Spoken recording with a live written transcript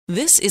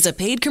This is a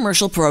paid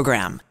commercial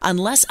program.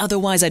 Unless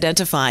otherwise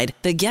identified,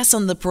 the guests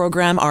on the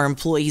program are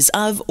employees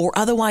of or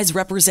otherwise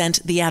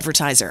represent the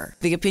advertiser.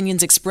 The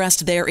opinions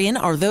expressed therein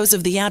are those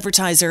of the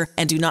advertiser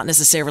and do not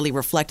necessarily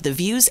reflect the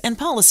views and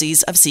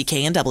policies of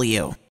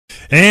CKNW.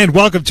 And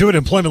welcome to an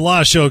Employment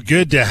Law Show.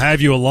 Good to have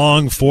you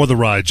along for the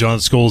ride. John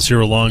Scholes here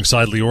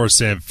alongside Lior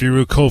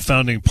Samfiru,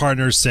 co-founding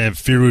partners,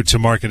 Samfiru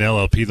Tamarkin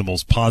LLP, the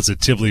most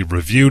positively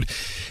reviewed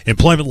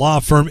employment law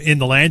firm in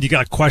the land. You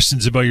got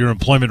questions about your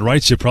employment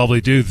rights? You probably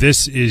do.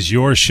 This is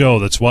your show.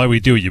 That's why we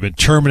do it. You've been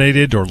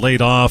terminated or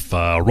laid off,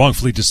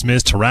 wrongfully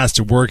dismissed, harassed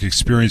at work,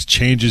 experienced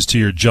changes to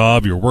your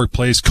job, your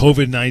workplace,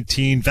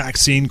 COVID-19,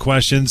 vaccine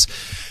questions.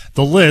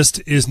 The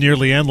list is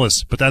nearly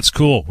endless, but that's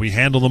cool. We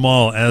handle them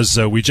all, as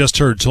we just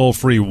heard,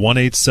 toll-free,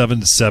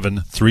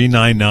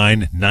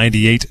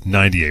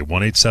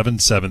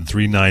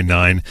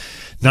 1-877-399-9898,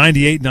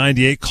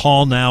 1-877-399-9898.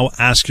 Call now,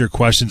 ask your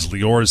questions.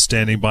 Lior is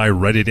standing by,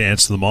 ready to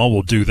answer them all.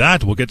 We'll do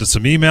that. We'll get to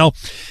some email.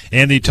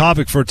 And the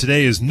topic for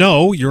today is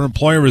no, your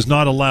employer is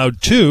not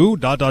allowed to, ...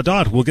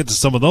 We'll get to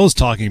some of those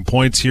talking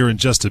points here in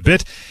just a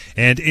bit.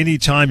 And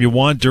anytime you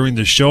want during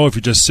the show, if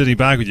you're just sitting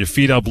back with your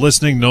feet up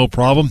listening, no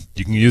problem.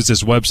 You can use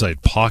this website,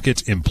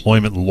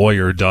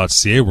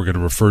 pocketemploymentlawyer.ca. We're going to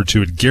refer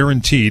to it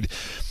guaranteed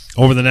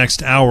over the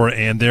next hour,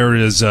 and there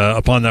is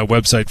upon that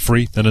website,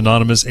 free and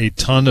anonymous, a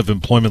ton of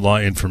employment law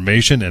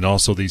information, and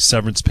also the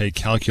severance pay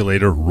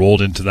calculator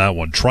rolled into that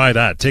one. Try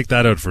that. Take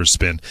that out for a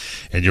spin,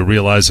 and you'll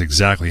realize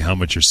exactly how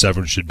much your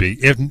severance should be.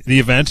 If in the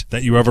event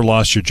that you ever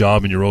lost your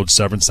job and your owed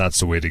severance, that's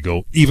the way to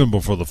go, even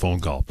before the phone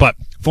call. But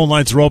phone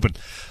lines are open.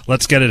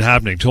 Let's get it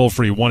happening. Toll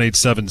free,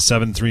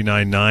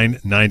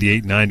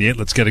 1-877-399-9898.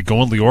 Let's get it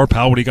going. Lior,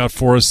 pal, what do you got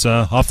for us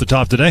off the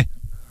top today?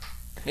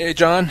 Hey,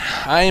 John.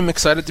 I am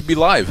excited to be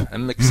live.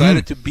 I'm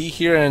excited to be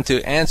here and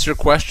to answer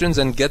questions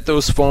and get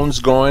those phones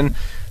going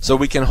so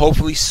we can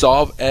hopefully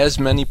solve as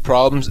many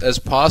problems as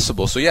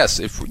possible. So, yes,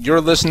 if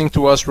you're listening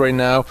to us right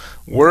now,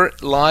 we're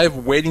live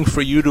waiting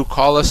for you to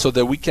call us so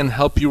that we can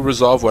help you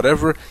resolve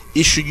whatever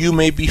issue you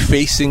may be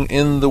facing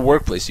in the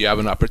workplace. You have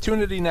an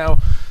opportunity now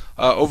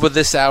over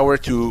this hour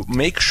to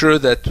make sure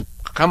that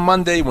come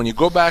Monday, when you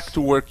go back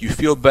to work, you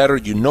feel better,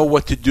 you know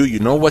what to do, you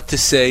know what to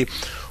say.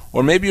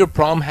 Or maybe your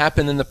problem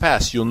happened in the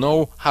past. You'll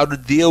know how to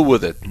deal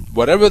with it.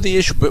 Whatever the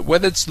issue, but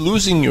whether it's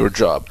losing your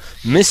job,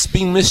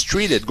 being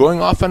mistreated,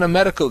 going off on a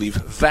medical leave,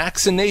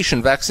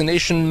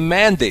 vaccination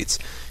mandates,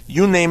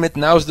 you name it,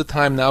 now's the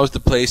time, now's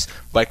the place.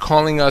 By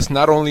calling us,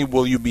 not only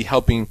will you be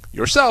helping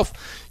yourself,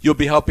 you'll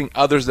be helping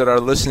others that are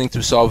listening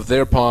to solve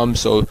their problems.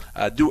 So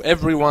do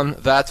everyone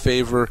that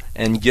favor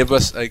and give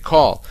us a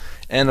call.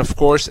 And of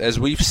course, as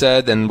we've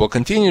said and will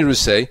continue to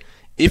say,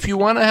 if you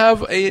want to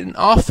have an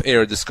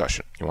off-air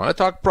discussion, you want to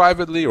talk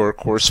privately or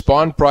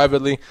correspond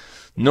privately,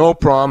 no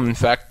problem. In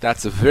fact,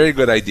 that's a very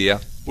good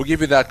idea. We'll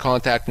give you that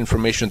contact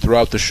information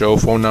throughout the show,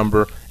 phone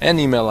number and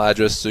email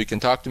address, so you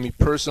can talk to me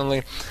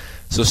personally.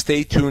 So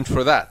stay tuned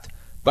for that.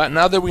 But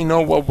now that we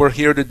know what we're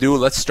here to do,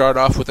 let's start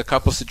off with a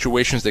couple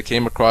situations that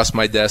came across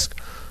my desk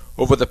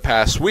over the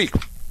past week.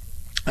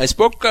 I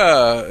spoke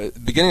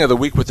beginning of the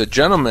week with a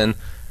gentleman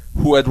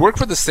who had worked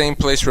for the same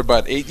place for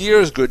about 8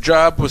 years, good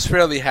job, was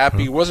fairly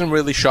happy, wasn't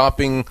really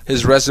shopping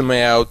his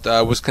resume out,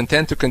 was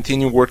content to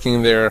continue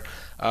working there,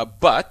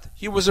 but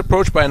he was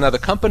approached by another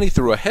company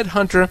through a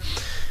headhunter,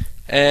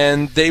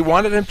 and they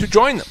wanted him to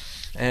join them.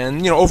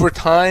 And, over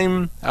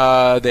time,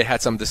 they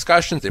had some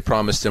discussions, they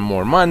promised him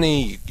more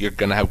money, you're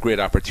going to have great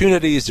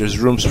opportunities, there's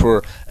rooms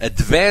for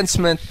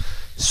advancement,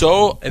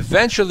 so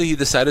eventually he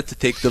decided to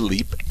take the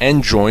leap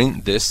and join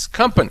this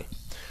company.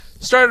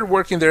 Started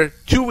working there.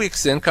 2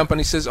 weeks in,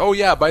 company says, oh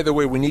yeah, by the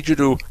way, we need you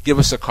to give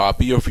us a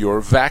copy of your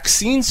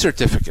vaccine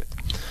certificate.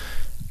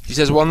 He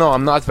says, well, no,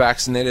 I'm not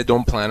vaccinated,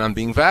 don't plan on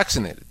being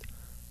vaccinated.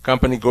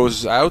 Company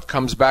goes out,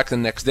 comes back the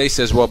next day,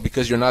 says, well,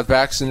 because you're not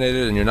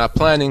vaccinated and you're not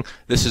planning,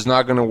 this is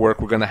not going to work,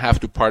 we're going to have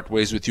to part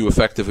ways with you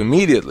effective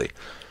immediately.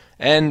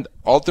 And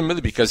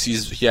ultimately, because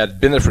he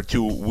had been there for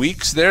 2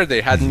 weeks there,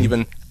 they hadn't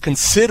even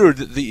considered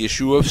the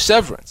issue of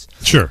severance.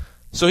 Sure.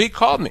 So he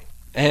called me.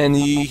 And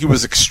he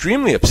was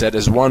extremely upset,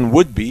 as one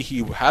would be.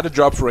 He had a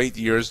job for 8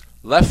 years,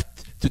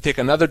 left to take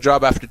another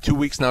job after 2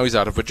 weeks. Now he's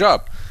out of a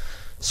job.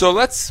 So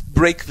let's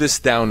break this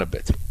down a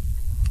bit.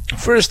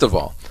 First of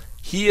all,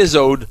 he is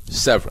owed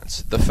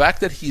severance. The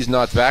fact that he's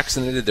not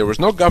vaccinated, there was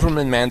no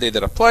government mandate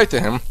that applied to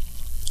him,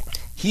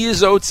 he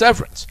is owed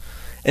severance.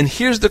 And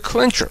here's the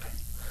clincher.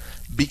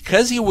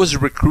 Because he was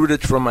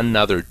recruited from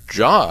another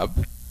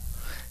job,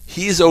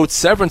 he is owed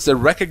severance that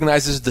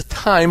recognizes the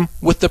time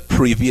with the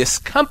previous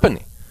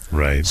company.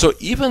 Right. So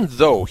even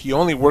though he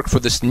only worked for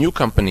this new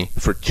company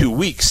for 2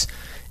 weeks,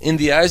 in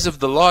the eyes of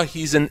the law,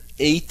 he's an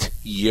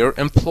 8-year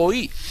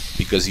employee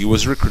because he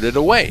was recruited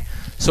away.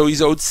 So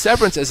he's owed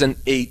severance as an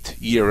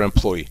 8-year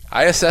employee.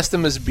 I assessed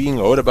him as being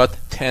owed about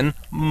 10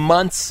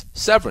 months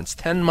severance,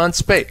 10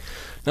 months pay.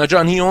 Now,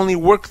 John, he only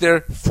worked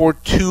there for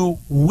 2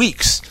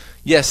 weeks.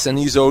 Yes, and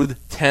he's owed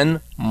 10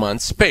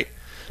 months pay.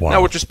 Wow.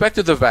 Now, with respect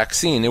to the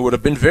vaccine, it would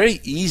have been very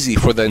easy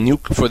for the new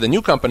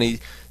company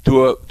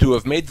to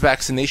have made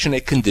vaccination a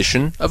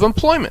condition of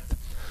employment.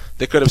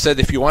 They could have said,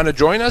 if you want to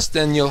join us,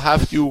 then you'll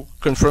have to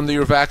confirm that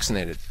you're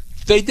vaccinated.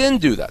 They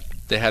didn't do that.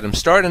 They had him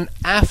start, and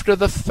after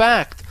the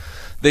fact,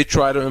 they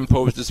tried to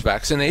impose this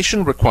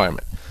vaccination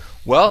requirement.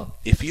 Well,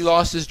 if he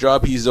lost his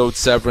job, he's owed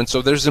severance.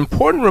 So there's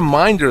important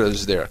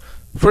reminders there.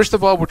 First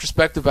of all, with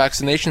respect to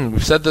vaccination,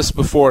 we've said this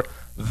before,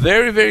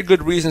 very, very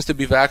good reasons to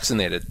be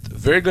vaccinated.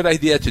 Very good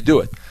idea to do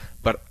it.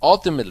 But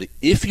ultimately,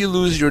 if you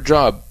lose your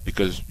job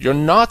because you're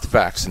not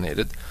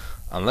vaccinated,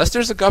 unless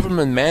there's a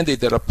government mandate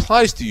that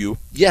applies to you,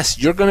 yes,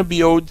 you're going to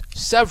be owed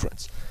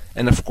severance.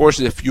 And of course,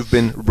 if you've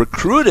been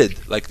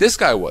recruited, like this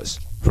guy was,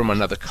 from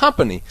another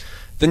company,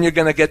 then you're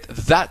going to get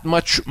that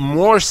much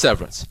more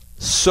severance.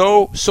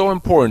 So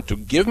important to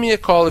give me a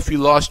call if you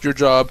lost your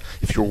job,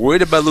 if you're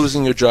worried about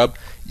losing your job.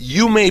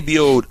 You may be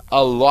owed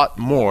a lot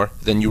more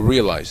than you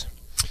realize.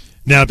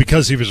 Now,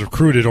 because he was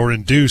recruited or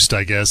induced,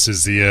 I guess,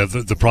 is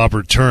the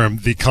proper term,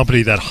 the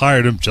company that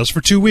hired him just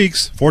for 2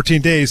 weeks,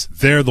 14 days,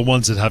 they're the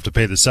ones that have to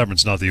pay the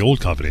severance, not the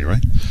old company,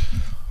 right?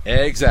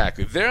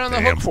 Exactly. They're on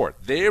the hook for it.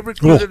 They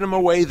recruited him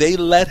away. They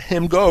let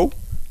him go.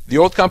 The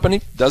old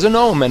company doesn't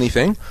owe him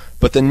anything,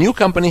 but the new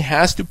company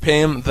has to pay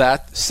him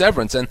that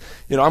severance. And,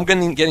 I'm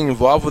getting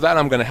involved with that.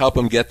 I'm going to help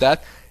him get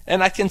that.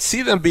 And I can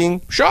see them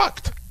being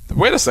shocked.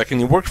 Wait a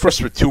second. You worked for us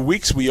for 2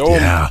 weeks. We owe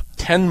him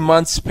 10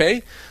 months'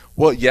 pay.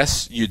 Well,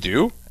 yes, you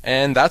do.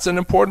 And that's an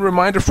important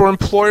reminder for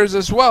employers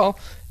as well.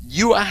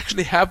 You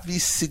actually have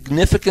these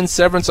significant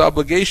severance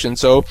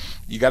obligations, so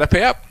you got to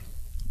pay up.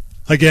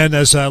 Again,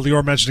 as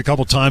Lior mentioned a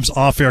couple times,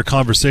 off-air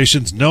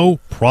conversations,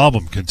 no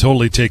problem. Can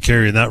totally take care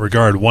of you in that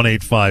regard.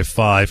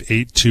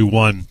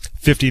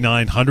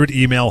 1-855-821-5900.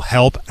 Email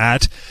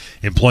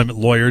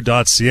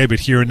help@employmentlawyer.ca. But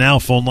here and now,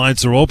 phone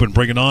lines are open.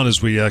 Bring it on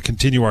as we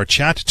continue our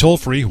chat.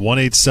 Toll-free,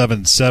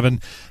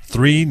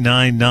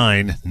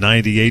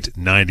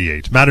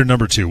 1-877-399-9898. Matter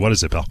number 2. What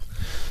is it, pal?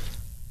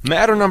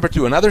 Matter number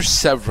 2, another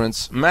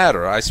severance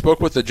matter. I spoke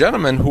with a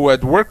gentleman who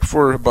had worked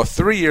for about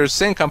 3 years,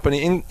 same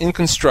company, in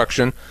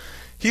construction.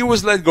 He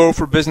was let go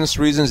for business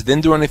reasons,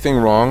 didn't do anything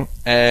wrong,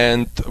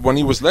 and when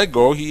he was let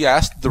go, he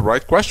asked the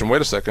right question. Wait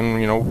a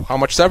second, how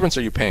much severance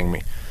are you paying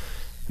me?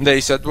 And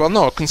they said, well,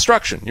 no,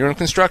 construction. You're in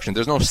construction.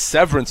 There's no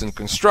severance in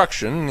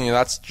construction.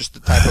 That's just the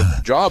type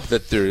of job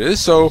that there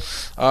is. So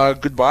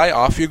goodbye,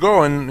 off you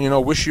go, and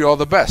wish you all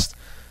the best.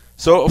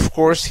 So, of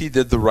course, he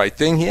did the right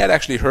thing. He had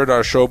actually heard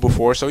our show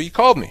before, so he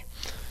called me.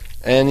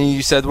 And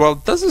he said, well,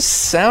 it doesn't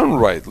sound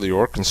right,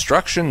 Lior.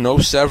 Construction, no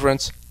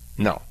severance.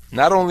 No.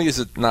 Not only is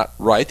it not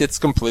right, it's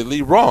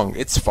completely wrong.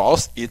 It's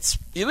false. It's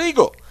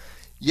illegal.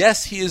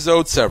 Yes, he is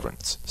owed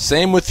severance.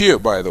 Same with you,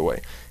 by the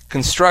way.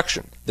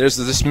 Construction. There's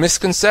this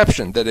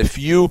misconception that if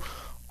you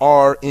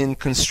are in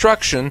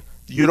construction,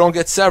 you don't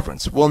get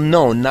severance. Well,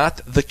 no,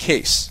 not the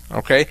case.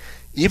 Okay?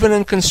 Even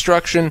in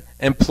construction,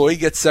 employee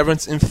gets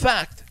severance. In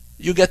fact,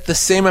 you get the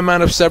same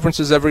amount of severance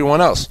as everyone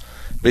else,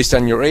 based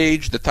on your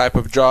age, the type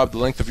of job, the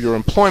length of your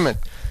employment.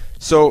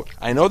 So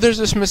I know there's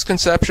this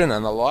misconception,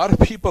 and a lot of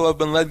people have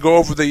been let go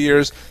over the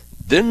years,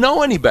 didn't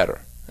know any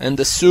better, and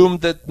assumed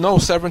that no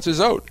severance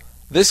is owed.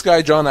 This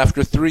guy, John,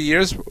 after 3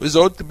 years, is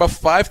owed about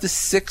 5 to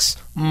 6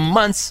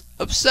 months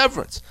of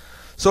severance.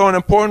 So an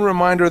important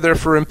reminder there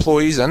for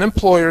employees and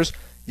employers,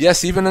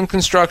 yes, even in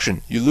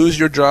construction, you lose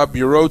your job,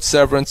 you're owed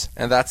severance,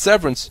 and that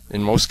severance,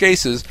 in most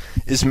cases,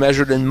 is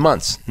measured in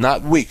months,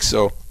 not weeks.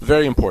 So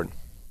very important.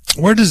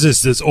 Where does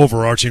this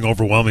overarching,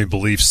 overwhelming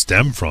belief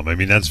stem from? I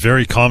mean, that's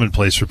very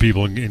commonplace for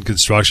people in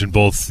construction,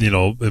 both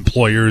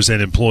employers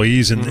and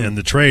employees in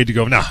the trade, to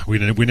go, nah, we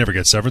never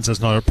get severance. That's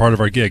not a part of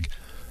our gig.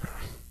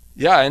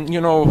 Yeah, and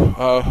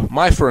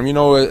my firm,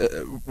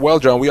 well,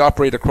 John, we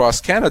operate across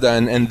Canada,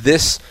 and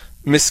this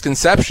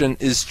misconception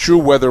is true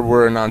whether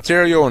we're in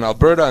Ontario, in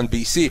Alberta, and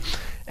BC,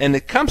 and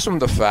it comes from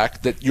the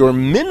fact that your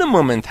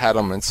minimum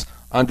entitlements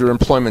under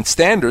employment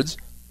standards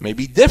may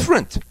be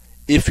different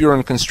if you're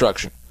in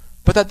construction.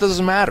 But that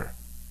doesn't matter,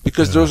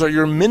 because those are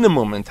your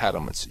minimum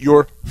entitlements.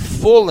 Your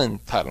full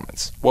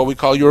entitlements, what we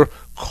call your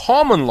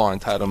common law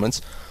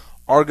entitlements,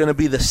 are going to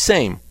be the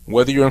same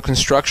whether you're in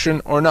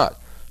construction or not.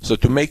 So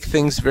to make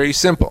things very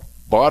simple,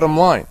 bottom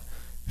line,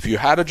 if you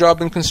had a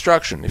job in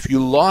construction, if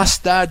you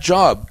lost that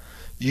job,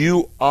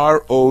 you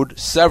are owed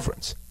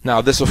severance.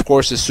 Now, this, of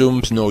course,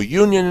 assumes no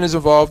union is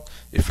involved.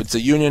 If it's a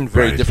union,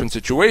 very different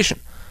situation.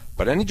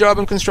 But any job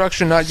in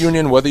construction, not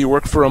union, whether you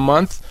work for a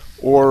month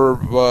or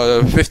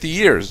 50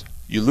 years,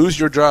 you lose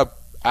your job,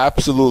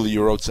 absolutely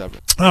you're owed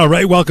severance. All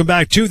right, welcome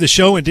back to the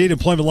show. Indeed,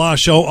 Employment Law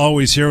Show,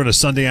 always here on a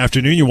Sunday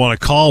afternoon. You want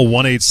to call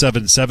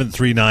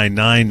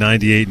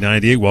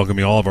 1-877-399-9898.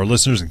 Welcoming all of our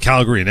listeners in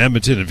Calgary and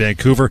Edmonton and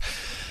Vancouver,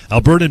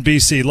 Alberta and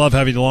BC. Love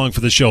having you along for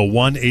the show.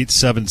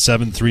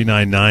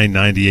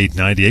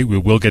 1-877-399-9898. We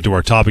will get to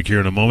our topic here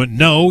in a moment.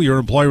 No, your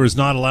employer is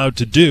not allowed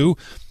to do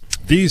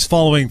these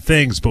following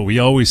things, but we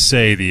always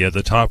say the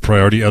top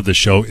priority of the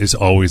show is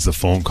always the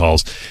phone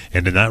calls.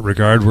 And in that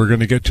regard, we're going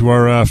to get to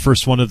our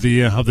first one of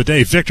the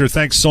day. Victor,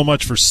 thanks so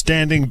much for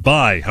standing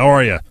by. How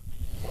are you?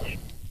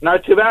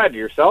 Not too bad.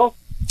 Yourself?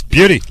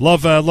 Beauty.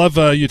 Love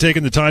you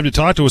taking the time to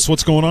talk to us.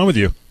 What's going on with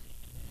you?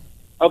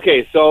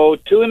 Okay, so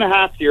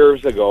 2.5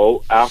 years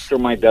ago, after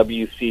my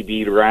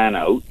WCB ran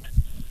out,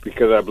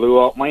 because I blew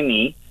out my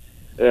knee,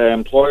 the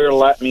employer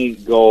let me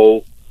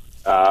go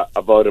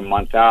about a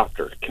month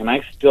after. Can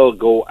I still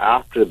go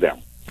after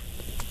them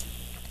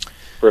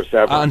for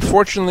severance?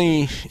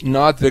 Unfortunately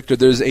not, Victor.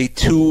 There's a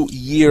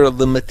 2-year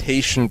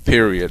limitation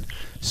period.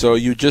 So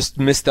you just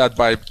missed that,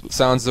 by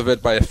sounds of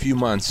it, by a few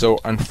months. So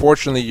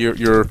unfortunately,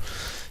 you're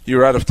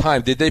out of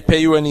time. Did they pay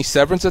you any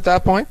severance at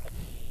that point?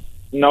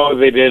 No,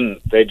 they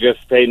didn't. They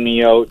just paid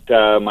me out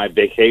my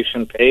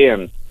vacation pay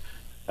and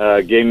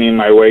gave me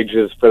my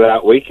wages for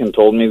that week and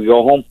told me to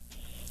go home.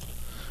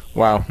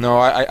 Wow. No,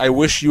 I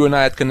wish you and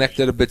I had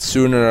connected a bit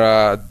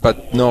sooner,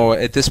 but no,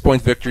 at this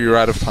point, Victor, you're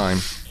out of time.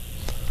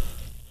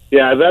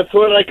 Yeah, that's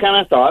what I kind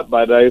of thought,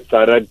 but I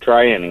thought I'd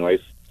try anyways.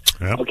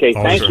 Yep. Okay,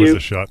 Always thank worth you. a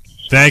shot.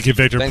 Thank you,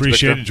 Victor. Thanks,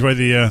 Appreciate Victor. it.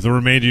 Enjoy the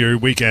remainder of your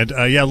weekend.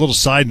 A little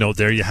side note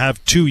there. You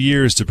have 2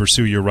 years to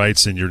pursue your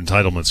rights and your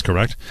entitlements,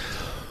 correct?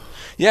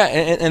 Yeah,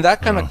 and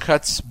that kind of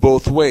cuts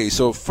both ways.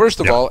 So first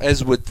of all,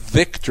 as with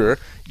Victor,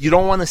 you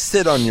don't want to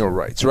sit on your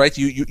rights, right?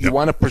 You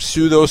want to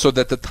pursue those so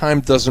that the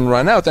time doesn't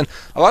run out. And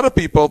a lot of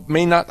people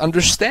may not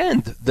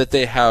understand that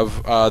they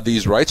have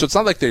these rights. So it's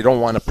not like they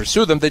don't want to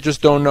pursue them. They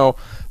just don't know.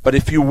 But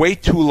if you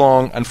wait too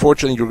long,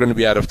 unfortunately, you're going to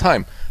be out of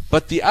time.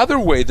 But the other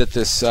way that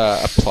this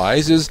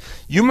applies is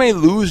you may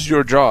lose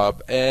your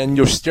job and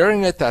you're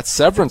staring at that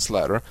severance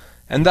letter,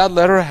 and that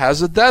letter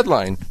has a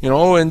deadline,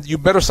 and you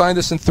better sign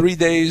this in 3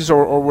 days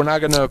or we're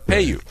not going to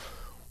pay you.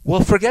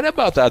 Well, forget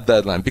about that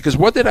deadline, because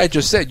what did I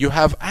just say? You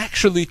have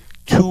actually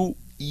 2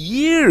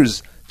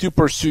 years to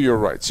pursue your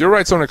rights. Your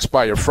rights don't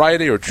expire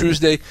Friday or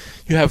Tuesday.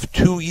 You have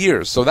 2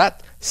 years. So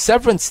that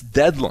severance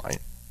deadline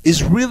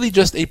is really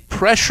just a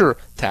pressure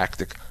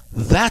tactic.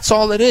 That's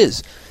all it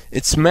is.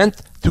 It's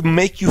meant to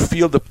make you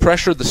feel the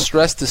pressure, the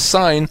stress to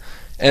sign,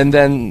 and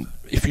then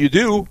if you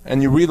do,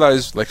 and you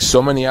realize, like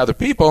so many other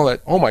people, that,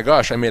 oh my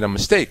gosh, I made a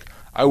mistake,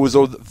 I was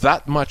owed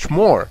that much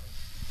more,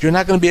 you're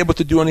not going to be able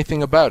to do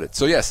anything about it.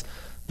 So yes,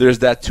 there's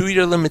that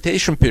 2-year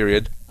limitation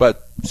period,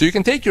 but so you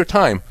can take your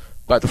time,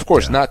 but of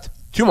course not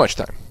too much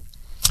time.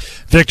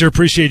 Victor,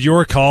 appreciate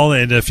your call,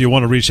 and if you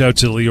want to reach out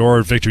to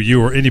Lior, Victor,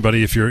 you or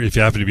anybody, if you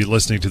happen to be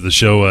listening to the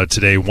show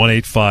today,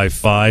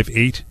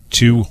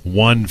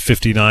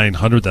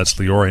 1-855-821-5900. That's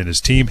Lior and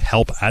his team.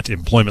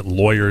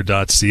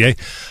 help@employmentlawyer.ca.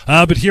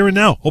 But here and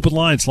now, open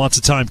lines, lots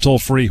of time, toll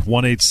free,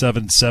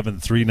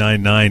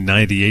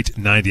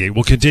 1-877-399-9898.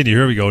 We'll continue.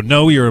 Here we go.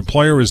 No, your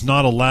employer is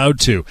not allowed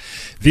to.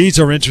 These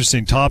are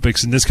interesting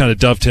topics, and this kind of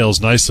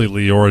dovetails nicely,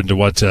 Lior, into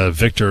what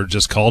Victor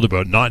just called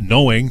about, not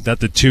knowing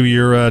that the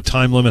 2-year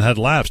time limit had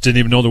lapsed.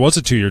 Didn't even know there was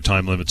a 2-year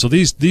time limit. So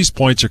these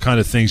points are kind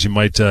of things you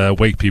might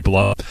wake people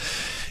up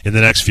in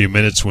the next few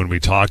minutes when we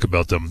talk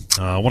about them.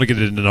 I want to get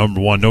into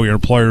number one. No, your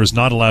employer is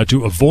not allowed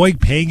to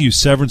avoid paying you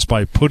severance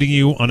by putting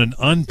you on an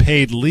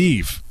unpaid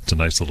leave. It's a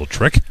nice little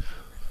trick.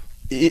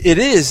 It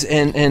is,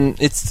 and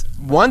it's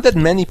one that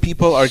many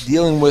people are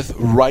dealing with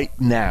right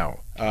now.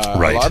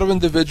 Right. A lot of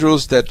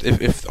individuals that,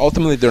 if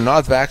ultimately they're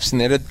not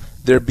vaccinated,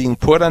 they're being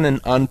put on an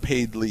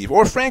unpaid leave.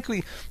 Or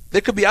frankly,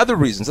 there could be other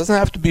reasons. It doesn't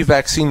have to be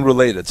vaccine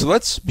related. So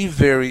let's be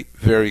very,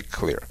 very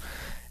clear.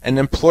 An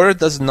employer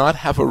does not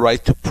have a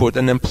right to put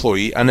an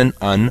employee on an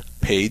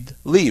unpaid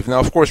leave. Now,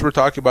 of course, we're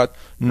talking about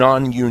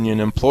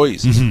non-union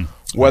employees,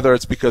 whether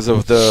it's because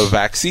of the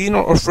vaccine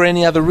or for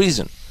any other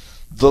reason.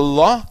 The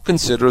law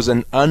considers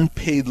an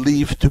unpaid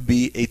leave to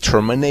be a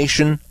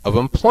termination of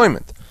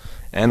employment.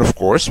 And of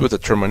course, with a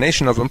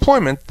termination of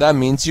employment, that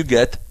means you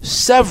get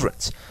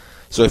severance.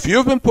 So if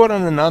you've been put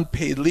on an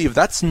unpaid leave,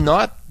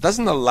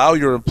 doesn't allow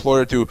your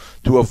employer to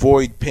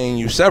avoid paying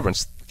you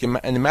severance.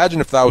 And imagine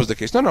if that was the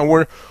case. No,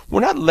 we're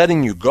not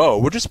letting you go.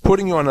 We're just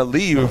putting you on a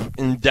leave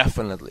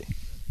indefinitely.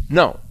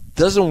 No, it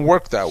doesn't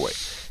work that way.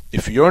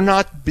 If you're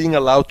not being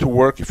allowed to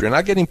work, if you're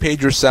not getting paid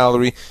your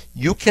salary,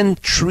 you can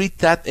treat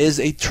that as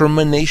a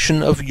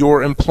termination of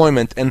your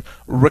employment and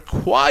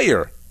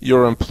require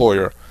your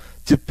employer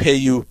to pay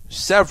you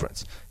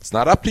severance. It's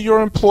not up to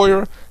your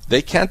employer.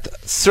 They can't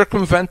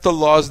circumvent the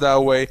laws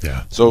that way.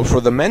 Yeah. So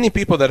for the many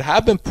people that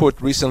have been put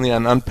recently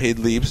on unpaid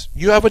leaves,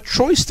 you have a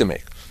choice to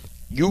make.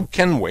 You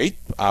can wait.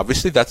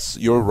 Obviously, that's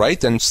your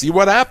right, and see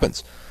what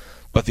happens.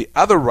 But the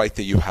other right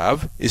that you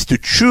have is to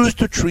choose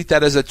to treat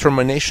that as a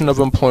termination of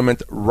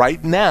employment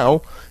right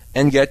now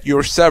and get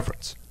your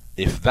severance.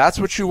 If that's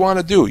what you want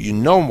to do, you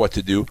know what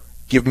to do,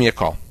 give me a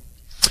call.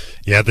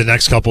 Yeah, the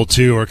next couple,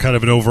 too, are kind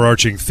of an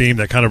overarching theme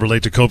that kind of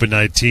relate to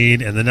COVID-19.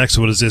 And the next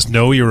one is this: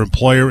 no, your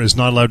employer is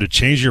not allowed to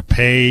change your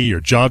pay, your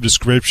job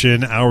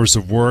description, hours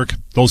of work,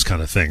 those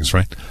kind of things,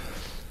 right?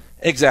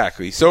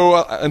 Exactly.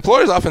 So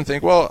employers often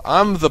think, well,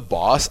 I'm the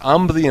boss,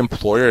 I'm the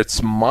employer,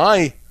 it's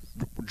my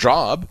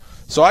job,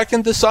 so I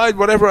can decide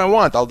whatever I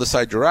want. I'll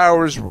decide your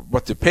hours,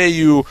 what to pay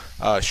you,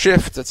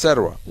 shifts,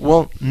 etc.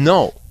 Well,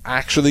 no,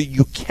 actually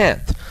you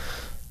can't.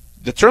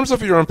 The terms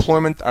of your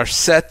employment are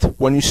set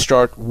when you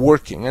start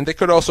working, and they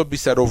could also be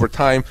set over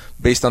time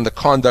based on the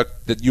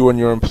conduct that you and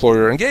your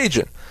employer engage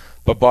in.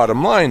 But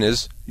bottom line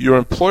is, your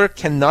employer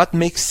cannot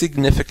make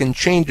significant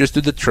changes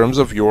to the terms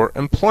of your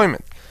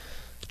employment.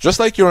 Just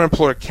like your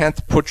employer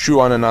can't put you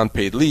on an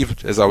unpaid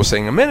leave, as I was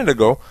saying a minute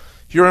ago,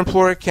 your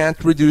employer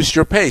can't reduce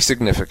your pay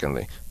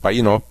significantly by,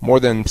 more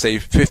than, say,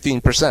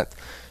 15%.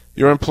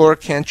 Your employer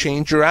can't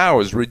change your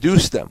hours,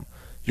 reduce them.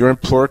 Your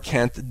employer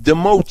can't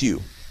demote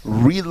you,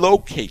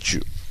 relocate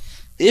you.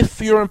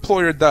 If your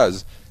employer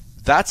does,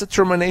 that's a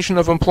termination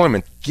of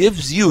employment.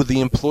 Gives you,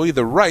 the employee,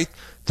 the right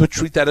to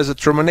treat that as a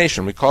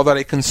termination. We call that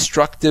a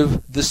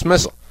constructive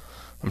dismissal.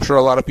 I'm sure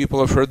a lot of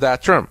people have heard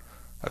that term.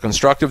 A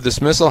constructive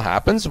dismissal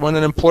happens when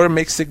an employer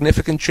makes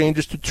significant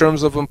changes to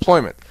terms of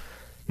employment.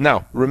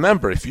 Now,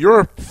 remember, if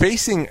you're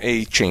facing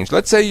a change,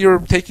 let's say you're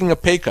taking a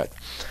pay cut,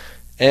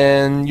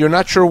 and you're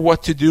not sure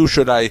what to do.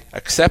 Should I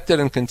accept it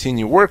and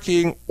continue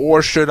working,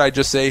 or should I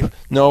just say,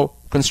 no,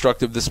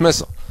 constructive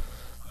dismissal?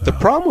 The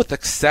problem with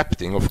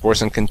accepting, of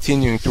course, and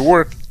continuing to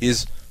work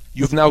is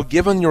you've now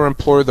given your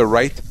employer the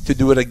right to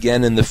do it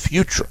again in the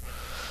future.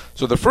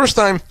 So the first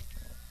time,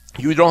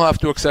 you don't have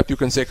to accept, you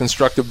can say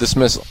constructive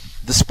dismissal.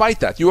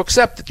 Despite that, you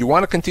accept it. You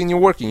want to continue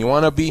working. You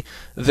want to be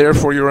there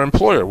for your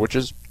employer, which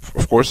is,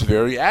 of course,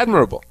 very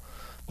admirable.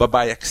 But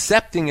by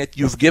accepting it,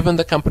 you've given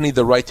the company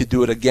the right to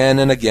do it again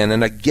and again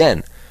and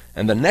again.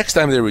 And the next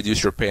time they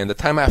reduce your pay and the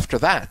time after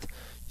that,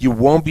 you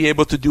won't be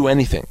able to do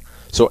anything.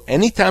 So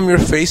anytime you're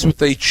faced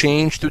with a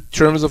change to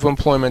terms of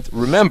employment,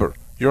 remember,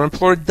 your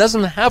employer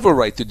doesn't have a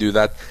right to do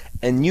that,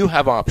 and you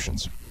have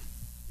options.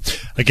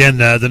 Again,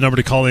 the number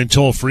to call in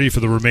toll-free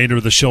for the remainder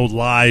of the show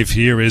live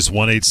here is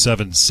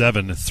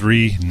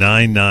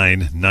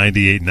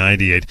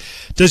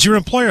 1-877-399-9898. Does your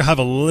employer have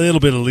a little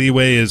bit of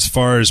leeway as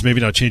far as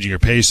maybe not changing your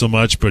pay so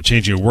much, but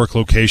changing your work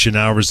location,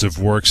 hours of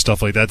work,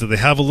 stuff like that? Do they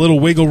have a little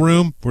wiggle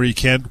room where you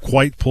can't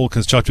quite pull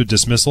constructive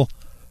dismissal?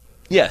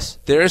 Yes,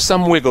 there is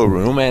some wiggle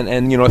room,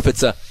 and if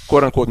it's a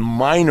quote-unquote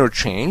minor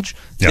change,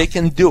 they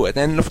can do it.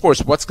 And, of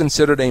course, what's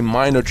considered a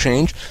minor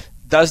change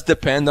does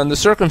depend on the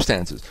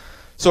circumstances.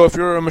 So if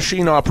you're a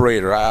machine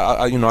operator,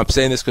 I'm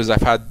saying this because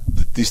I've had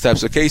these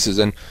types of cases,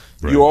 and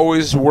you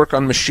always work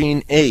on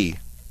machine A.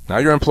 Now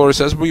your employer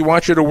says, we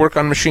want you to work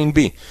on machine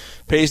B.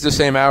 Pays the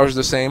same, hours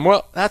the same.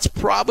 Well, that's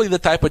probably the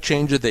type of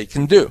change that they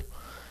can do.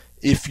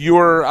 If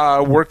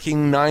you're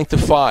working 9 to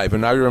 5,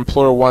 and now your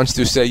employer wants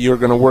to say you're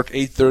going to work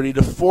 8:30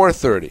 to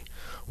 4:30,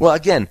 well,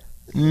 again,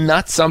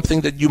 not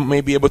something that you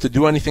may be able to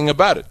do anything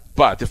about it.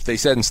 But if they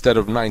said instead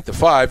of 9 to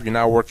 5, you're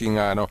now working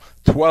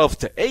 12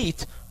 to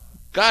 8,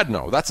 God,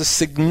 no. That's a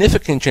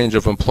significant change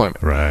of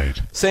employment.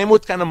 Right. Same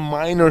with kind of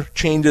minor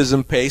changes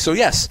in pay. So,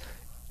 yes,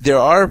 there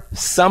are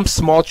some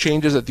small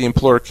changes that the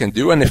employer can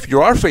do. And if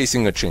you are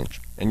facing a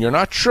change and you're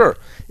not sure,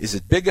 is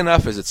it big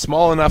enough? Is it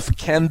small enough?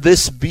 Can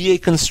this be a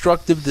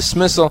constructive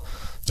dismissal?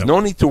 Yep. No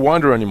need to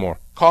wonder anymore.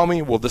 Call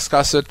me. We'll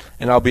discuss it,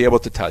 and I'll be able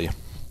to tell you.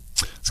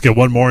 Let's get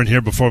one more in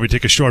here before we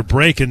take a short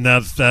break. And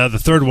the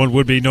third one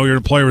would be, no, your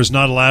employer is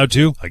not allowed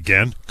to,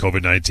 again,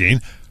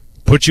 COVID-19,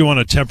 put you on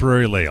a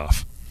temporary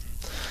layoff.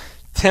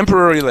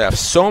 Temporary layoff.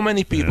 So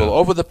many people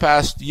over the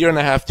past year and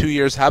a half, 2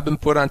 years have been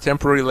put on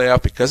temporary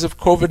layoff because of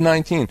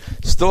COVID-19.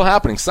 Still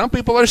happening. Some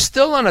people are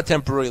still on a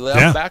temporary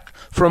layoff back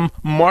from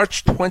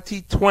March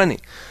 2020.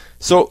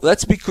 So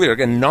let's be clear.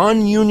 Again,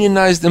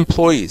 non-unionized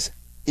employees,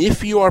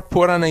 if you are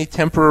put on a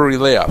temporary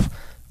layoff,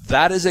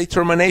 that is a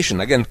termination.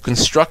 Again,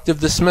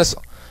 constructive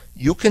dismissal.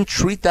 You can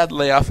treat that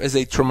layoff as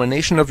a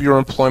termination of your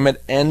employment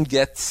and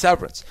get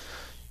severance.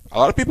 A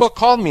lot of people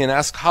call me and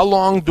ask, how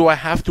long do I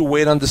have to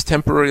wait on this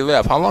temporary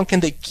layoff? How long can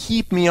they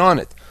keep me on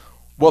it?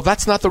 Well,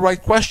 that's not the right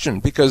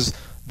question, because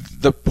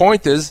the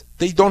point is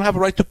they don't have a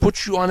right to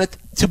put you on it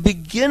to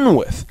begin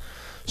with.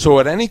 So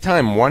at any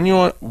time,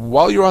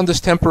 while you're on this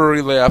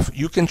temporary layoff,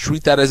 you can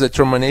treat that as a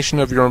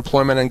termination of your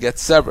employment and get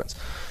severance.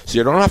 So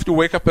you don't have to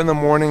wake up in the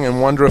morning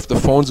and wonder if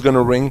the phone's going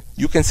to ring.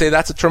 You can say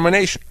that's a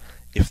termination.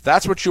 If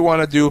that's what you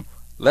want to do,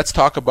 let's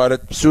talk about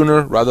it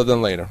sooner rather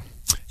than later.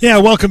 Yeah,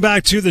 welcome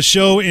back to the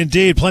show.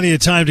 Indeed, plenty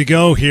of time to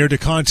go here. To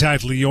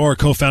contact Lior,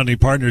 co-founding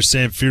partner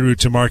Samfiru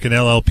Tumarkin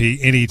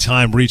LLP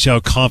anytime. Reach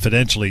out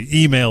confidentially.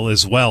 Email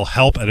as well,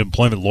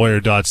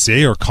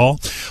 help@employmentlawyer.ca, or call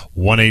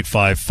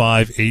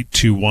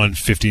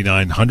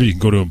 1-855-821-5900. You can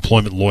go to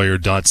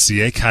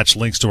employmentlawyer.ca. Catch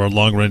links to our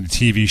long-running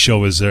TV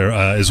show as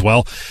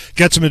well.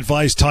 Get some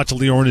advice. Talk to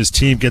Lior and his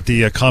team. Get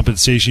the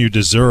compensation you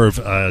deserve.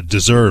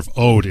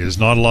 Owed. It is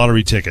not a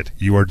lottery ticket.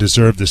 You are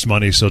deserved this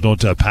money, so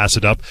don't pass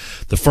it up.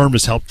 The firm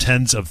has helped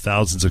tens of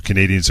thousands of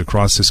Canadians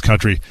across this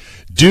country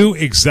do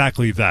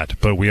exactly that.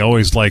 But we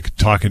always like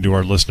talking to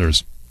our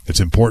listeners.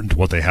 It's important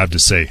what they have to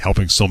say,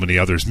 helping so many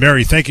others.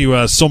 Mary, thank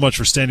you so much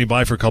for standing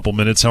by for a couple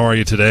minutes. How are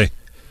you today?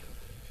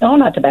 Oh,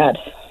 not too bad.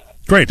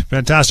 Great.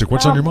 Fantastic.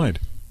 What's on your mind?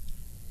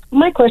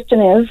 My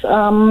question is, it's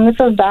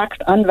a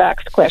vaxxed,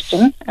 unvaxxed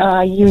question.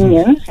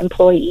 Union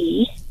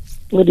employee,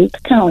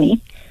 Leduc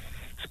County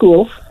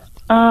Schools.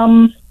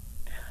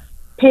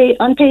 Pay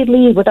unpaid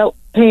leave without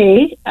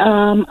pay.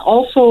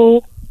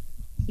 Also,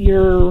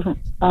 your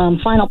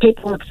final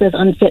paperwork says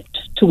unfit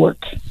to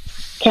work.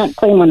 Can't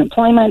claim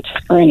unemployment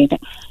or anything.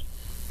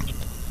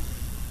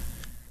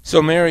 So,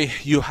 Mary,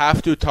 you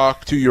have to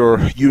talk to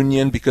your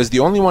union, because the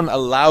only one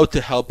allowed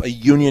to help a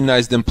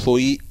unionized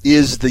employee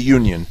is the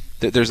union.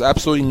 There's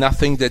absolutely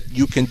nothing that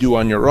you can do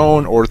on your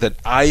own or that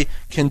I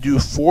can do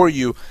for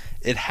you.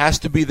 It has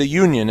to be the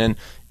union. And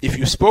if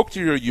you spoke to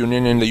your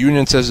union and the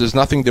union says there's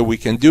nothing that we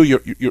can do,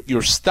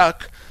 you're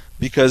stuck,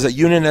 because a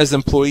unionized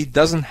employee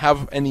doesn't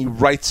have any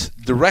rights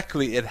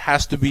directly. It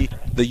has to be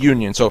the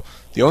union. So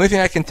the only thing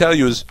I can tell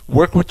you is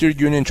work with your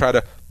union, try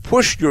to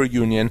push your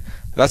union.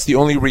 That's the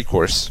only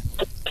recourse.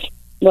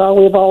 Well,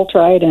 we've all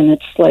tried, and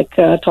it's like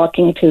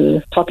talking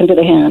to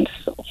the hand.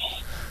 So.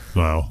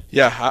 Wow.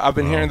 Yeah, I've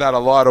been hearing that a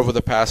lot over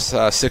the past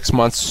 6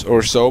 months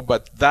or so,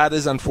 but that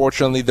is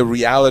unfortunately the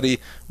reality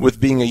with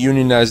being a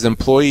unionized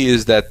employee,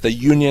 is that the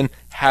union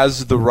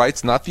has the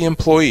rights, not the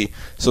employee.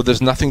 So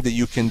there's nothing that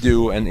you can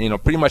do. And,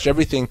 pretty much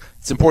everything,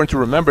 it's important to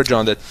remember,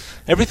 John, that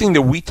everything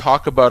that we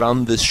talk about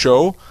on this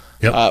show,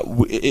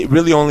 it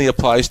really only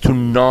applies to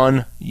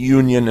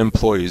non-union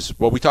employees.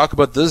 What we talk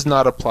about does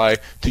not apply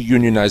to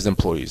unionized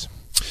employees.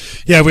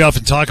 Yeah, we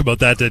often talk about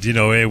that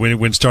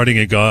when starting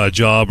a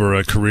job or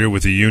a career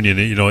with a union,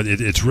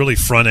 it's really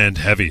front end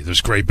heavy.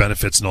 There's great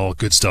benefits and all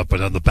good stuff,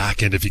 but on the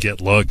back end, if you get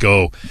let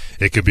go,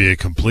 it could be a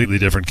completely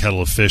different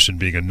kettle of fish than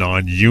being a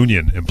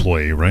non-union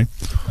employee, right?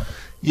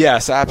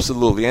 Yes,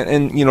 absolutely.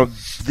 And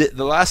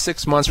the last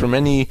 6 months for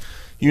many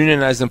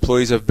unionized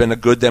employees have been a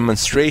good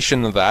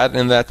demonstration of that,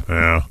 and that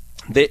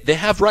they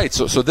have rights.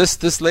 So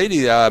this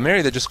lady,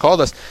 Mary, that just called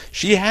us,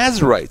 she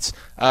has rights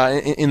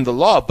in the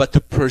law, but to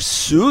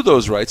pursue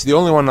those rights, the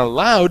only one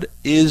allowed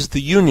is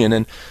the union.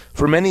 And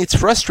for many, it's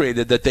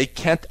frustrated that they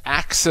can't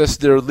access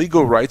their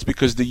legal rights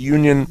because the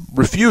union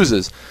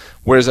refuses.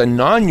 Whereas a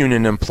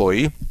non-union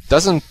employee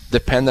doesn't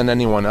depend on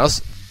anyone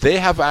else. They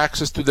have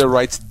access to their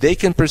rights. They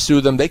can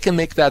pursue them. They can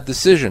make that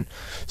decision.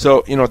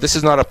 So, this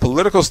is not a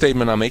political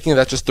statement I'm making.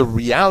 That's just the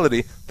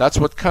reality. That's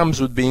what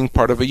comes with being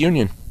part of a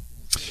union.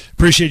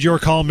 Appreciate your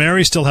call,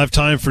 Mary. Still have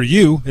time for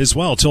you as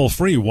well. Toll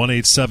free,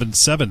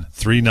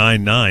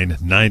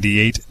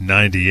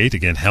 1-877-399-9898.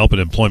 Again, help at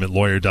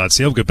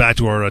employmentlawyer.ca. We'll get back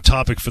to our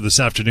topic for this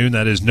afternoon.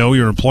 That is, no,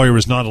 your employer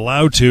is not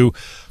allowed to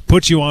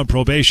put you on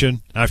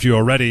probation after you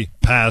already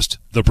passed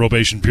the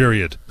probation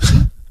period.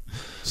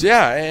 So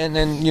yeah,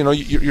 and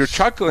you're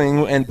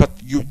chuckling, but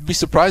you'd be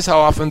surprised how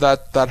often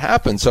that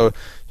happens. So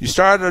you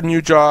start a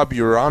new job,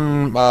 you're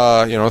on,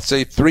 let's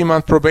say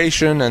 3-month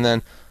probation, and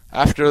then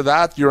after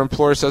that, your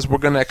employer says, we're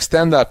going to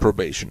extend that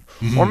probation.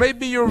 Mm-hmm. Or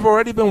maybe you've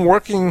already been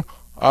working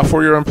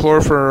for your employer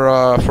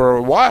for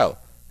a while,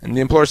 and the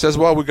employer says,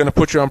 well, we're going to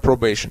put you on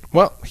probation.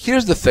 Well,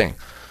 here's the thing.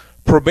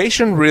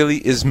 Probation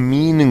really is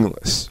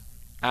meaningless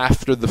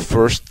after the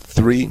first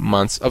 3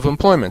 months of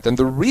employment. And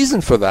the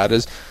reason for that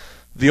is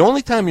the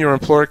only time your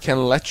employer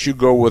can let you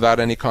go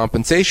without any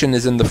compensation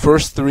is in the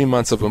first 3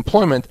 months of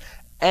employment,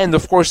 and,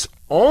 of course,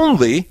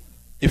 only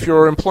if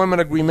your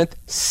employment agreement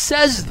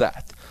says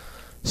that.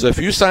 So if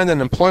you signed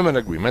an employment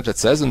agreement that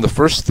says in the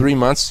first 3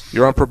 months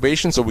you're on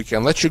probation so we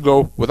can let you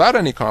go without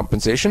any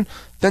compensation,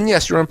 then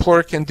yes, your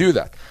employer can do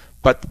that.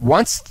 But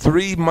once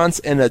 3 months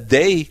and a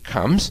day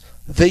comes,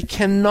 they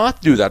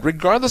cannot do that,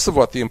 regardless of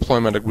what the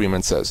employment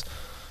agreement says.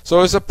 So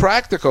as a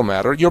practical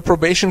matter, your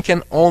probation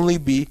can only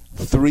be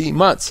 3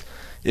 months.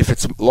 If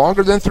it's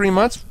longer than 3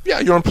 months, yeah,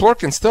 your employer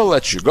can still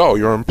let you go.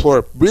 Your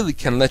employer really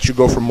can let you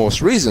go for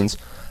most reasons,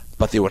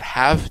 but they would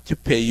have to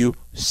pay you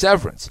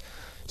severance.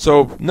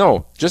 So,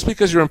 no, just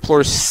because your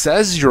employer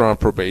says you're on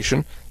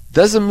probation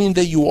doesn't mean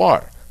that you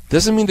are.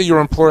 Doesn't mean that your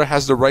employer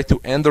has the right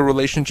to end the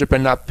relationship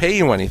and not pay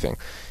you anything.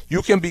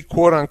 You can be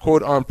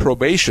quote-unquote on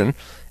probation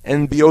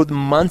and be owed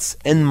months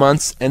and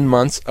months and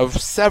months of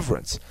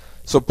severance.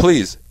 So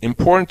please,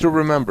 important to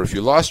remember, if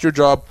you lost your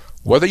job,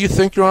 whether you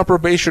think you're on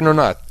probation or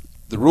not,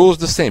 the rule is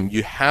the same.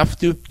 You have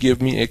to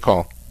give me a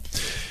call.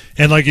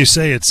 And like you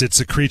say,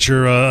 it's a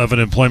creature of an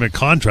employment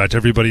contract.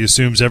 Everybody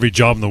assumes every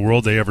job in the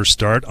world they ever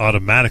start,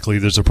 automatically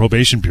there's a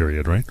probation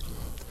period, right?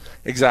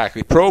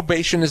 Exactly.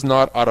 Probation is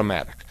not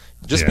automatic.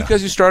 Just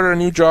because you started a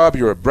new job,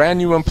 you're a brand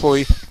new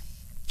employee,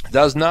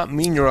 does not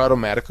mean you're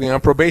automatically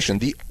on probation.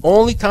 The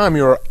only time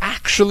you're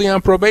actually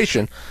on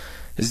probation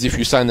is if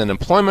you sign an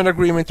employment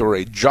agreement or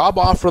a job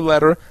offer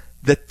letter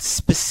that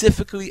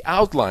specifically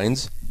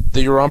outlines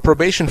that you're on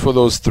probation for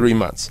those 3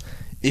 months.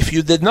 If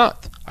you did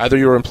not, either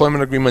your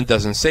employment agreement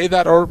doesn't say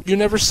that, or you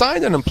never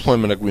signed an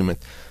employment agreement,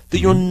 that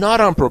you're not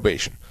on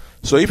probation.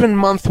 So even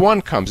month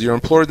 1 comes, your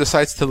employer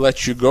decides to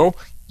let you go,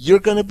 you're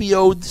going to be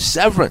owed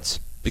severance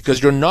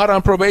because you're not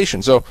on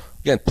probation. So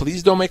again,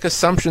 please don't make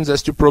assumptions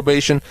as to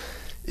probation.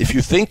 If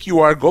you think you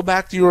are, go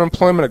back to your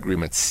employment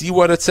agreement, see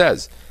what it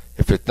says.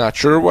 If you're not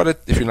sure what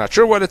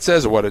it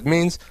says or what it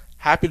means,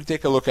 happy to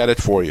take a look at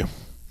it for you.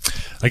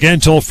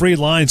 Again, toll-free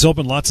lines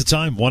open lots of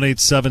time,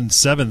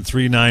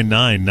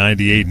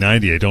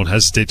 1-877-399-9898. Don't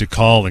hesitate to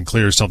call and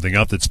clear something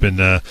up that's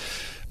been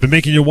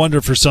making you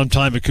wonder for some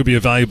time. It could be a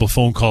valuable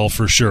phone call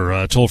for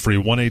sure. Toll-free,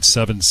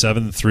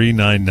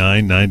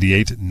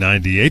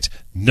 1-877-399-9898.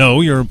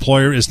 No, your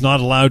employer is not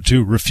allowed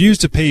to refuse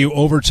to pay you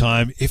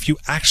overtime if you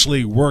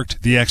actually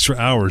worked the extra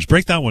hours.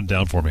 Break that one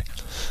down for me.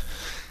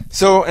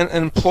 So an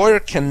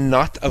employer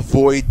cannot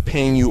avoid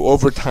paying you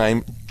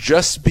overtime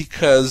just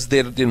because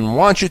they didn't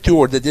want you to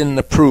or they didn't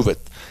approve it.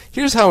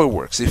 Here's how it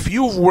works. If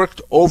you've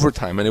worked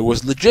overtime and it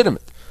was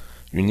legitimate,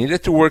 you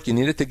needed to work, you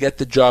needed to get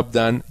the job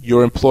done,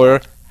 your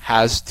employer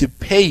has to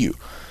pay you.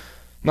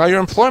 Now,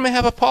 your employer may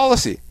have a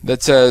policy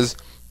that says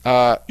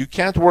you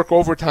can't work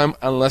overtime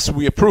unless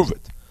we approve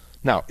it.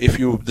 Now, if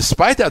you,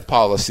 despite that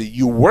policy,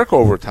 you work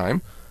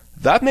overtime,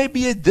 that may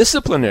be a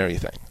disciplinary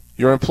thing.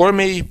 Your employer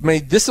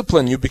may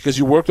discipline you because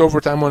you worked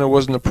overtime when it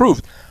wasn't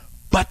approved,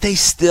 but they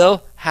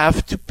still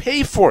have to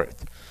pay for it.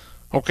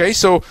 Okay,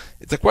 so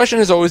the question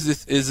is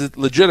always, is it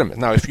legitimate?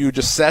 Now, if you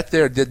just sat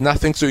there, did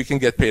nothing so you can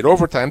get paid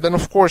overtime, then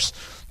of course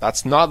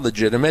that's not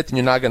legitimate and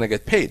you're not going to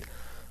get paid.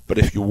 But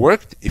if you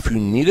worked, if you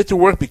needed to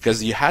work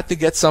because you had to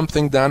get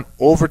something done,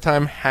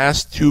 overtime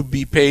has to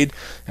be paid,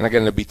 and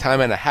again, it'll be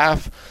time and a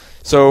half.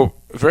 So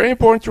very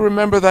important to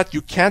remember that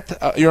you can't,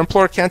 your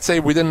employer can't say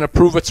we didn't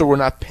approve it, so we're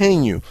not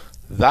paying you.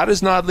 That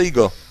is not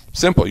legal.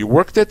 Simple. You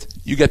worked it,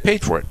 you get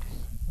paid for it.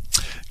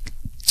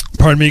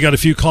 Pardon me, got a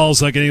few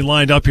calls getting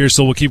lined up here,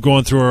 so we'll keep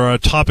going through our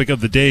topic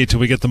of the day till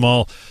we get them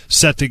all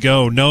set to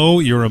go. No,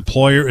 your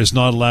employer is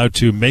not allowed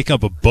to make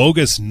up a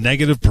bogus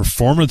negative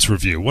performance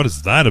review. What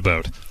is that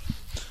about?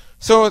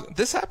 So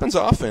this happens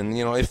often.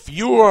 You know, if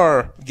you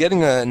are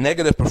getting a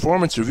negative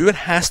performance review, it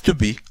has to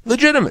be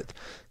legitimate.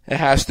 It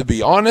has to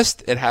be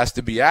honest, it has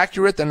to be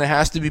accurate, and it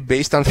has to be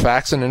based on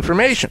facts and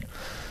information.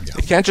 Yeah.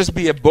 It can't just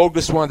be a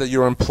bogus one that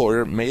your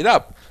employer made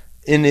up.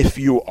 And if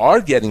you are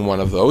getting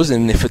one of those,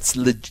 and if it's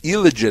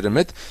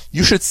illegitimate,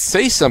 you should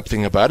say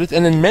something about it.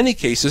 And in many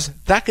cases,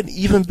 that can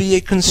even be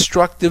a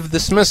constructive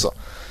dismissal.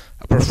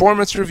 A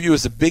performance review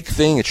is a big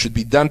thing. It should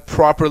be done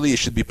properly. It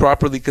should be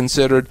properly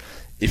considered.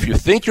 If you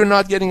think you're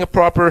not getting a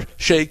proper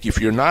shake, if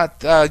you're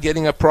not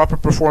getting a proper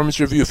performance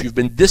review, if you've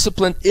been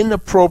disciplined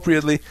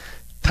inappropriately,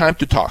 time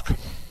to talk.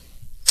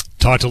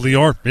 Talk to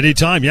Lior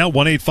anytime. Yeah,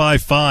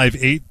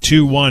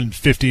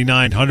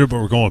 1-855-821-5900. But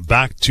we're going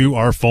back to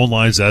our phone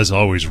lines as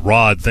always.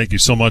 Rod, thank you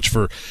so much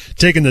for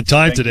taking the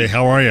time today.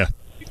 How are you?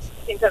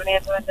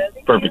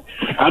 Perfect.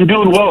 I'm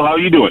doing well. How are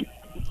you doing?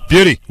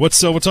 Beauty.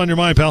 What's on your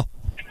mind, pal?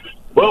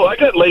 Well, I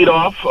got laid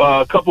off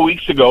a couple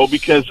weeks ago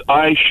because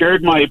I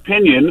shared my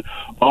opinion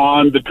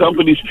on the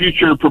company's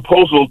future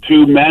proposal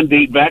to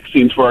mandate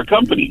vaccines for our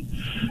company.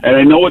 And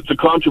I know it's a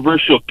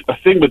controversial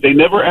thing, but they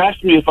never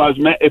asked me if I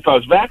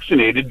was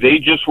vaccinated. They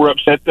just were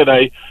upset that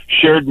I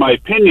shared my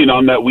opinion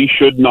on that we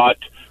should not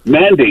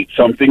mandate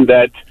something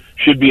that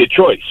should be a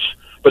choice.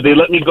 But they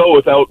let me go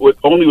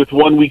only with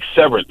 1 week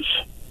severance.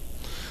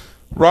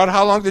 Rod,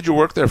 how long did you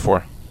work there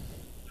for?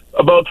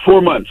 About 4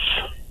 months.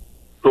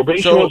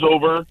 Probation was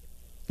over.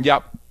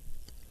 Yep.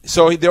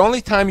 So the only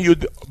time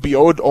you'd be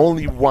owed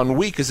only 1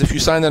 week is if you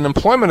signed an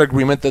employment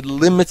agreement that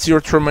limits your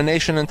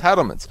termination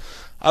entitlements.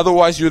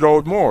 Otherwise, you'd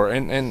owed more.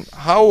 And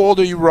how old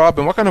are you, Rob,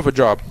 and what kind of a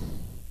job?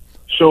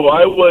 So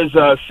I was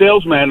a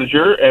sales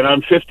manager, and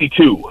I'm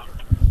 52.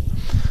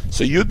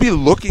 So you'd be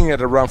looking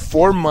at around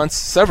 4 months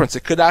severance.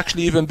 It could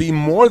actually even be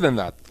more than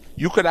that.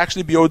 You could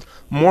actually be owed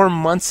more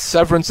months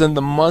severance than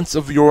the months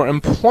of your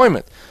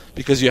employment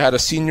because you had a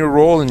senior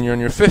role and you're in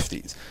your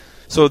 50s.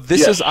 So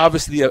this is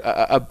obviously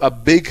a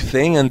big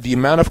thing, and the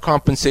amount of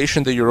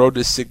compensation that you're owed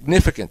is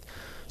significant.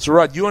 So,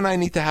 Rod, you and I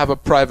need to have a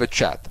private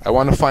chat. I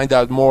want to find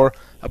out more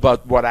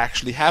about what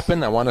actually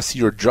happened. I want to see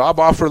your job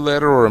offer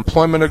letter or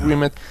employment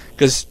agreement,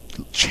 because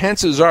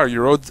chances are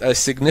you're owed a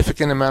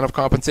significant amount of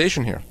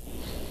compensation here.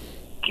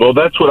 Well,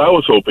 that's what I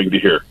was hoping to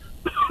hear.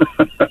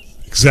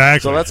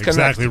 Exactly. So let's connect.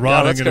 Exactly,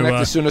 Rod. Let's connect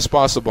as soon as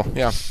possible.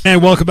 Yeah.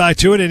 And welcome back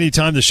to it.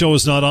 Anytime the show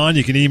is not on,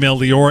 you can email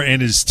Lior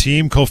and his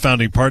team,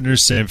 co-founding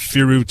partners,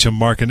 Samfiru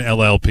Tumarkin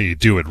LLP.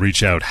 Do it.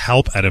 Reach out.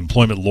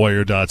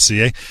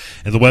 help@employmentlawyer.ca.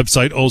 And the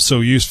website,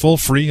 also useful,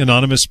 free,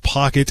 anonymous,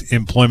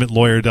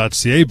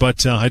 pocketemploymentlawyer.ca.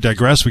 But I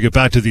digress. We get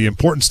back to the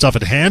important stuff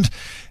at hand,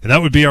 and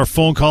that would be our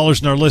phone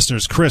callers and our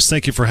listeners. Chris,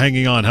 thank you for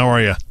hanging on. How are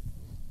you?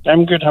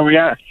 I'm good. How are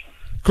you?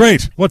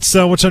 Great. What's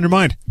on your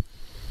mind?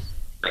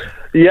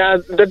 Yeah,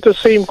 that's the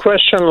same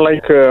question.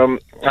 Like,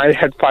 I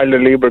had filed a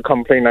labor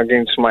complaint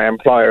against my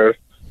employer,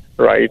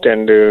 right?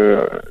 And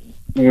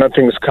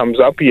nothing's comes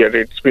up yet.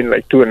 It's been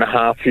like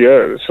 2.5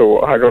 years,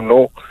 so I don't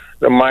know.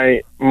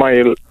 My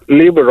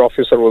labor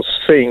officer was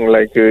saying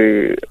like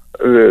the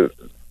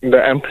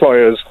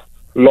employer's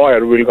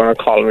lawyer will gonna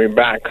call me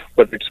back,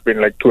 but it's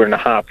been like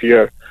 2.5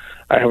 years.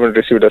 I haven't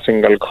received a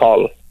single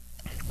call.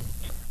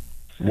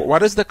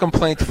 What is the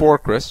complaint for,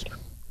 Chris?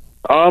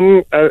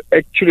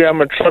 Actually,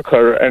 I'm a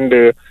trucker, and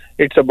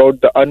it's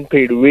about the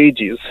unpaid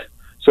wages.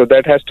 So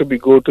that has to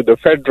go to the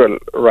federal,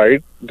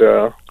 right?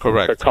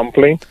 Correct. The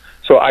complaint.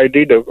 So I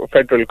did a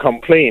federal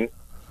complaint,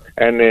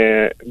 and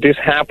this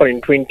happened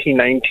in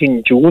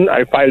 2019 June.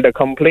 I filed a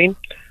complaint,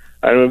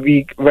 and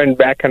we went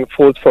back and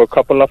forth for a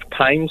couple of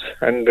times,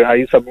 and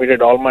I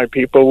submitted all my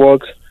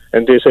paperwork,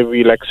 and they said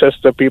we'll access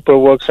the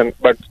paperwork,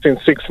 but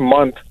since 6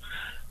 months,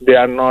 they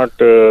are not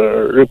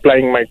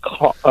replying my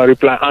call,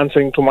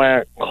 answering to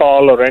my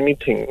call or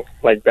anything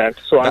like that.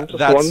 So I'm just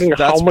wondering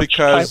how much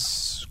time.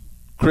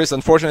 Chris,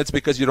 unfortunately, it's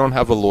because you don't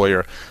have a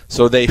lawyer.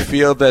 So they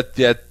feel that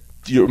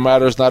your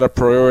matter is not a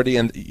priority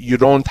and you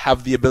don't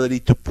have the ability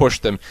to push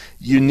them,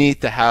 you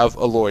need to have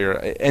a lawyer.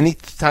 Any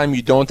time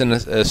you don't in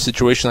a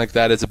situation like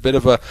that, it's a bit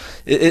of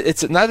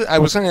it's not, I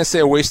was going to say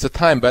a waste of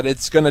time, but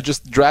it's going to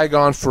just drag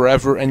on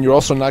forever, and you're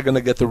also not going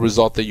to get the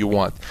result that you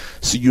want.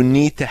 So you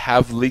need to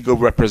have legal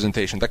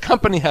representation. The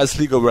company has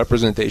legal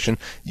representation.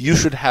 You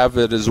should have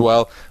it as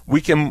well.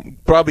 We can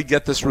probably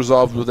get this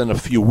resolved within a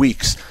few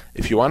weeks.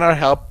 If you want our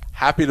help,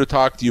 happy to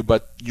talk to you,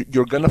 but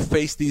you're going to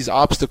face these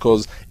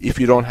obstacles if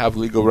you don't have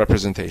legal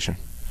representation.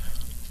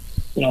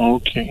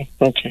 Okay.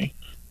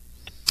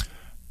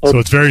 So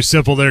it's very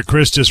simple there,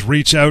 Chris. Just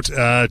reach out to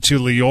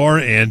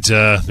Lior, and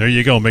there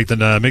you go. Make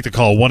the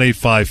call,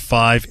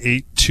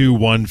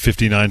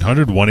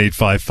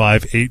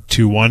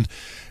 1-855-821-5900,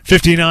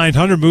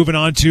 1-855-821-5900. Moving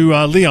on to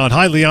Leon.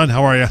 Hi, Leon.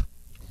 How are you?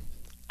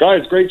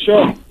 Guys, great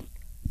show.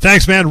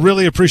 Thanks, man.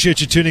 Really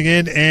appreciate you tuning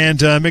in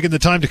and making the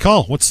time to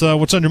call. What's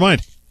on your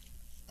mind?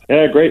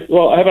 Yeah, great.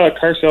 Well, I have a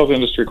car sales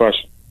industry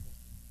question.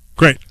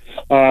 Great.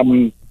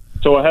 So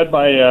I had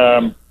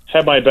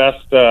my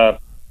best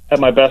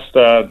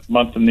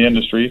month in the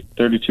industry,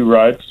 32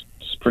 rides.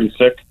 It's pretty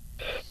sick.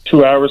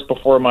 2 hours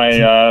before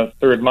my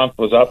third month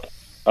was up,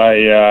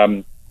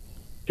 I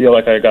feel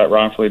like I got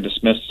wrongfully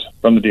dismissed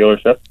from the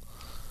dealership.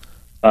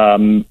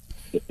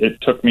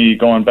 It took me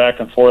going back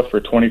and forth for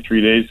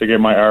 23 days to get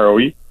my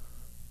ROE.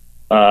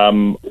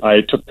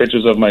 I took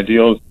pictures of my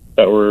deals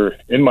that were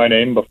in my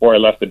name before I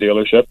left the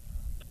dealership.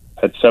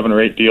 Had 7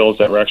 or 8 deals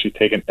that were actually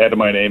taken out of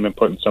my name and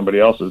put in somebody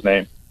else's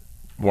name.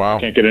 Wow.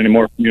 Can't get any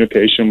more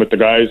communication with the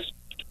guys.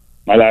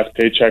 My last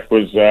paycheck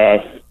was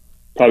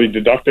probably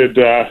deducted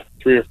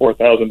 $3,000 or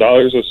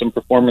 $4,000 of some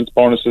performance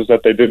bonuses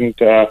that they didn't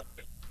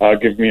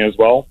give me as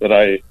well, that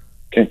I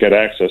can't get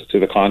access to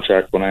the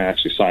contract when I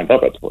actually signed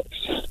up at the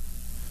place.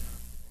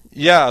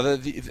 Yeah,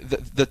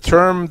 the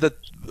term that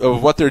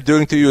of what they're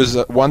doing to you is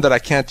one that I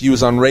can't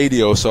use on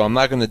radio, so I'm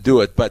not going to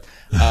do it. But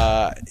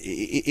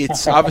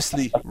it's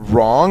obviously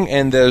wrong,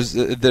 and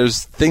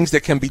there's things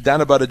that can be done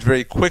about it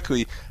very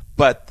quickly.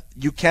 But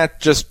you can't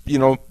just be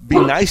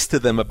nice to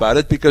them about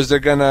it, because they're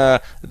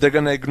gonna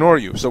ignore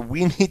you. So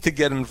we need to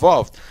get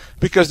involved,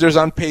 because there's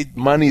unpaid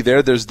money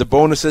there. There's the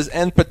bonuses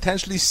and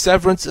potentially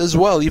severance as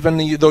well, even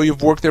though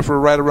you've worked there for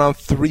right around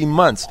 3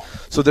 months.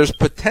 So there's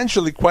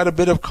potentially quite a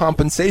bit of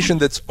compensation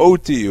that's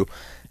owed to you.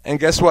 And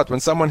guess what?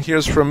 When someone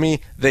hears from me,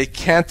 they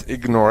can't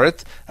ignore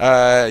it.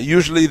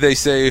 Usually they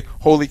say,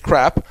 "Holy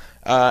crap."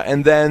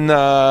 And then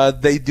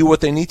they do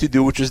what they need to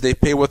do, which is they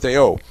pay what they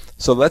owe.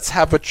 So let's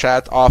have a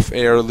chat off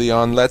air,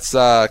 Leon. Let's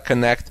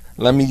connect.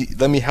 Let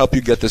me help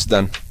you get this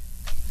done.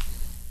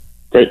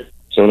 Great.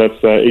 So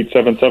that's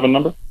 877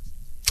 number?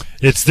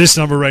 It's this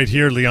number right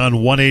here, Leon,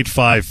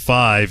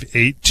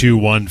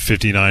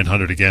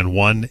 1-855-821-5900. Again,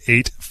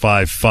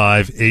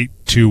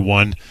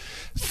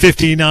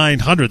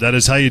 1-855-821-5900. That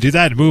is how you do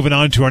that. Moving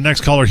on to our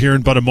next caller here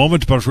in about a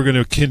moment, but we're going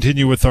to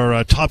continue with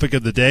our topic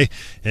of the day.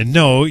 And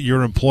no,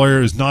 your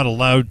employer is not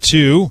allowed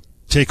to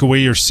take away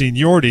your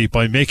seniority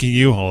by making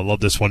you, I love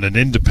this one, an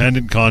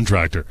independent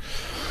contractor.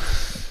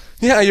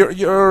 Yeah,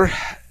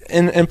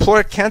 an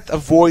employer can't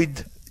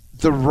avoid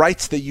the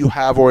rights that you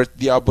have or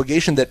the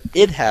obligation that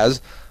it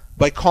has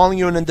by calling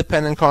you an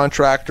independent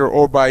contractor,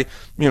 or by,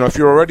 if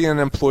you're already an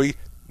employee,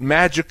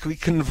 magically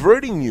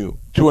converting you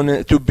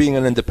to being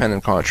an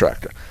independent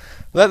contractor.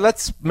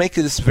 Let's make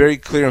this very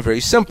clear and very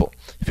simple.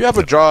 If you have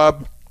a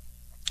job,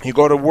 you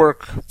go to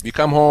work, you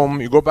come home,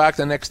 you go back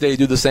the next day, you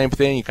do the same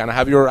thing, you kind of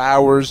have your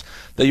hours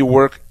that you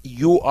work,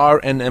 you are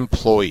an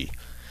employee.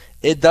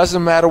 It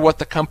doesn't matter what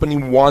the company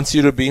wants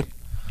you to be.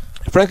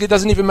 Frankly, it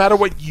doesn't even matter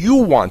what you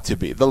want to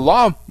be. The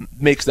law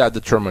makes that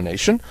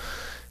determination.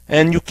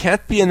 And you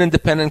can't be an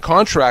independent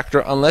contractor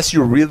unless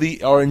you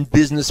really are in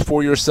business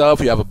for yourself.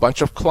 You have a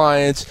bunch of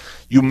clients,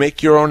 you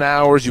make your own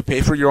hours, you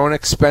pay for your own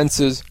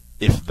expenses.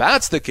 If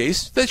that's the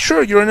case, then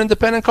sure, you're an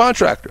independent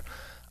contractor.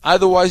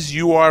 Otherwise,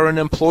 you are an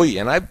employee.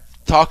 And I've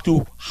talked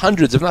to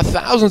hundreds, if not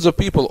thousands of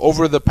people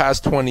over the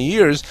past 20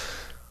 years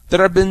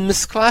that have been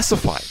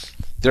misclassified.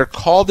 They're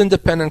called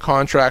independent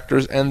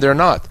contractors, and they're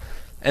not.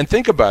 And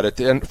think about it.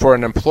 And for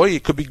an employee,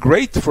 it could be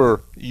great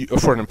for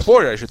an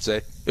employer, I should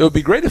say. It would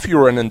be great if you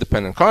were an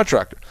independent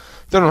contractor.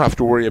 They don't have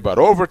to worry about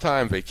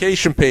overtime,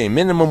 vacation pay,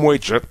 minimum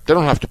wage. They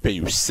don't have to pay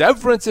you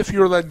severance if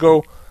you're let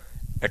go,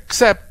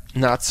 except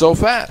not so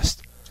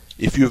fast.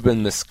 If you've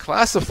been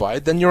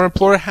misclassified, then your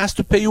employer has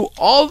to pay you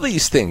all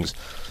these things.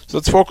 So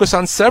let's focus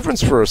on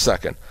severance for a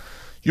second.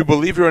 You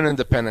believe you're an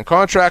independent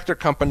contractor,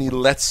 company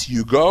lets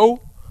you go,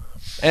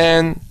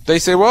 and they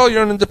say, well,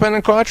 you're an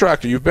independent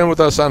contractor. You've been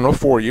with us,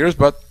 4 years,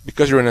 but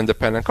because you're an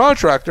independent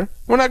contractor,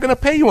 we're not going to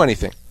pay you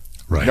anything.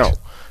 Right. No.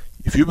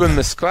 If you've been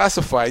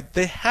misclassified,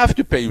 they have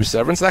to pay you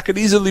severance. That could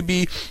easily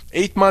be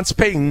 8 months'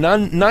 pay,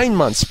 9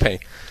 months' pay.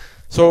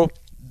 So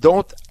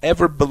don't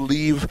ever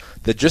believe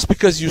that just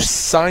because you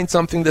sign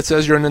something that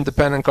says you're an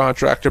independent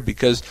contractor,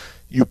 because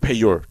you pay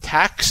your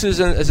taxes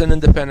as an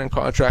independent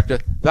contractor,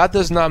 that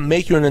does not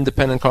make you an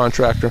independent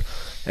contractor.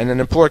 And an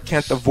employer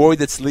can't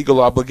avoid its legal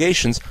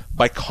obligations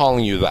by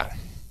calling you that.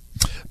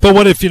 But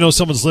what if,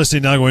 someone's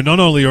listening now going, no,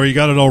 Lior, you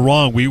got it all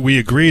wrong. We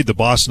agreed, the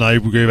boss and I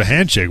gave a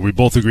handshake. We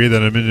both agreed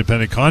that I'm an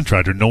independent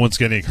contractor. No one's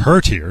getting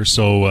hurt here.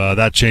 So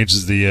that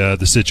changes the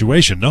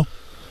situation, no?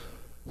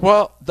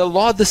 Well, the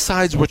law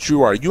decides what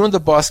you are. You and the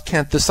boss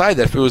can't decide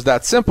that. If it was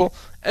that simple,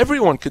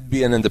 everyone could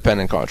be an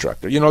independent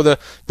contractor. The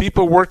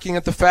people working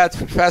at the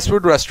fast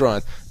food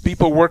restaurant,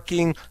 people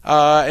working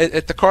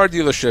at the car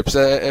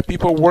dealerships,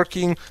 people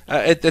working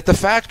at the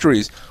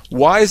factories.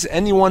 Why is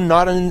everyone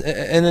not an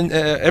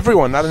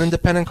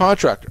independent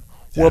contractor?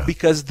 Yeah. Well,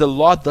 because the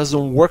law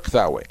doesn't work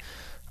that way.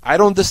 I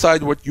don't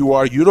decide what you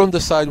are. You don't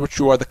decide what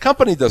you are. The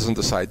company doesn't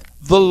decide.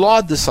 The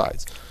law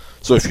decides.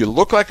 So if you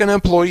look like an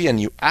employee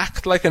and you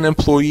act like an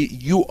employee,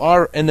 you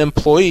are an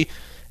employee,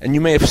 and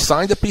you may have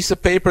signed a piece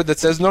of paper that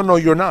says, no,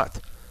 you're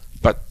not.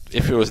 But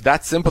if it was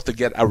that simple to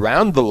get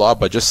around the law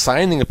by just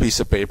signing a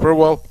piece of paper,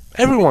 well,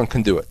 everyone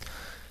can do it.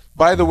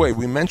 By the way,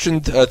 we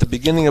mentioned at the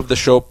beginning of the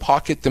show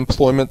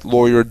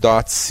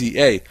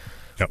pocketemploymentlawyer.ca.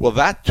 Yep. Well,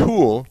 that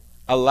tool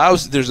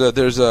allows,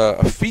 there's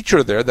a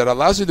feature there that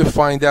allows you to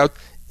find out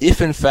if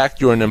in fact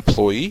you're an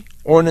employee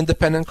or an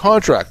independent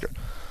contractor.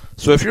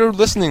 So if you're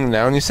listening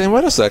now and you're saying,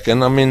 wait a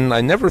second, I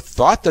never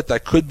thought that I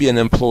could be an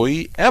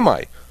employee, am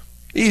I?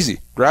 Easy.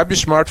 Grab your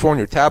smartphone,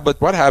 your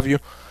tablet, what have you.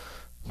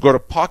 Go to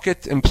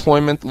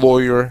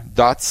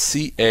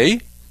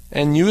pocketemploymentlawyer.ca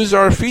and use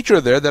our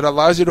feature there that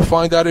allows you to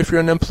find out if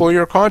you're an employee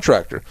or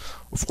contractor.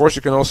 Of course,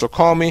 you can also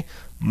call me.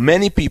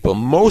 Most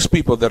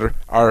people that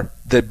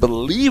that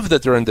believe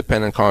that they're an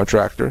independent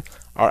contractor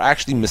are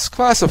actually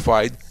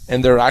misclassified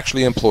and they're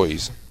actually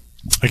employees.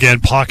 Again,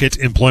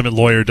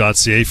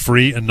 pocketemploymentlawyer.ca,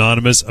 free,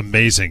 anonymous,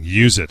 amazing.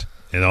 Use it.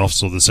 And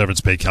also the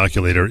severance pay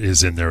calculator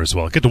is in there as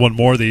well. Get to one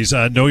more of these.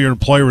 No, your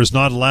employer is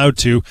not allowed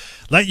to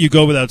let you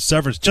go without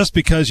severance just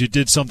because you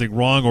did something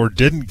wrong or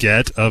didn't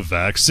get a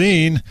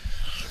vaccine.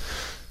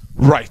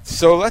 Right.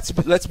 So let's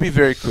be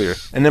very clear.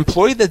 An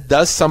employee that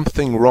does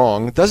something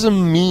wrong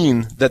doesn't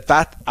mean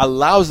that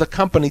allows the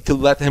company to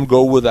let him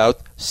go without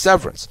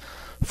severance.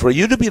 For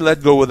you to be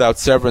let go without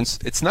severance,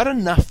 it's not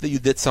enough that you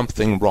did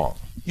something wrong.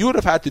 You would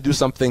have had to do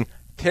something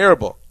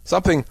terrible,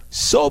 something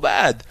so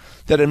bad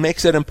that it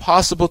makes it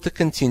impossible to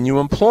continue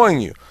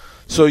employing you.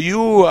 So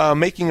you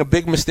making a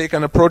big mistake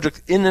on a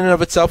project in and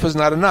of itself is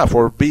not enough,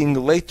 or being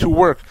late to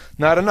work,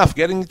 not enough.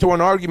 Getting into an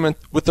argument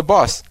with the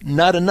boss,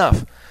 not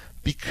enough,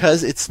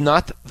 because it's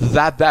not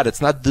that bad.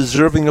 It's not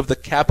deserving of the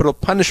capital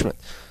punishment.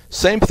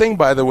 Same thing,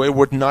 by the way,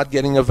 with not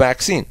getting a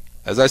vaccine.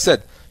 As I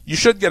said, you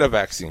should get a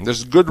vaccine.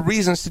 There's good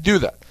reasons to do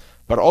that.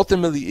 But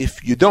ultimately,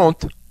 if you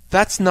don't,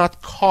 that's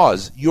not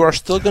cause. You are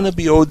still going to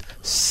be owed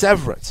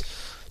severance.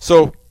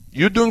 So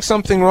you doing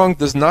something wrong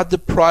does not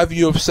deprive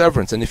you of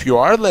severance. And if you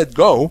are let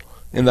go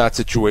in that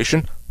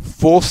situation,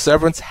 full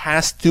severance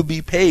has to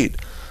be paid.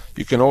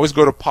 You can always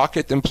go to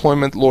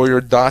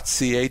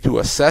pocketemploymentlawyer.ca to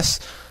assess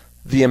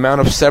the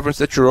amount of severance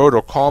that you're owed,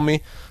 or call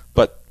me.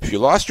 But if you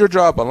lost your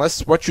job,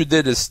 unless what you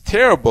did is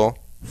terrible,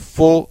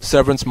 full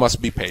severance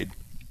must be paid.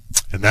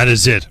 And that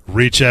is it.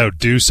 Reach out,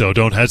 do so.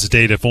 Don't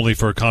hesitate, if only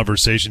for a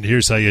conversation.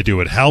 Here's how you do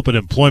it. Help at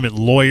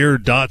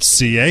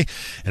employmentlawyer.ca.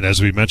 And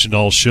as we mentioned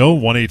all show,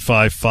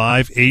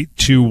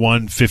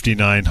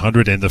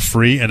 1-855-821-5900, and the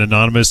free and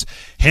anonymous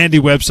handy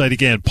website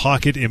again,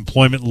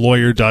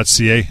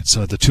 pocketemploymentlawyer.ca. It's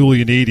the tool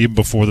you need even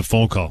before the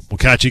phone call. We'll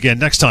catch you again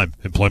next time,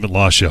 Employment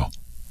Law Show.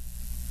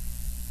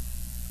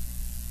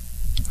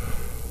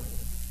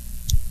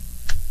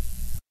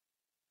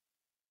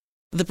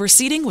 The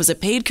preceding was a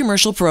paid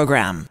commercial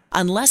program.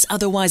 Unless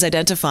otherwise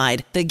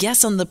identified, the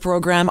guests on the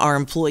program are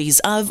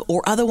employees of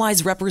or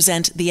otherwise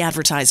represent the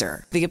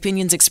advertiser. The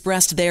opinions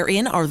expressed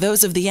therein are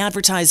those of the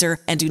advertiser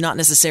and do not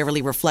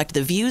necessarily reflect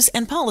the views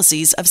and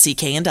policies of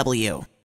CK&W.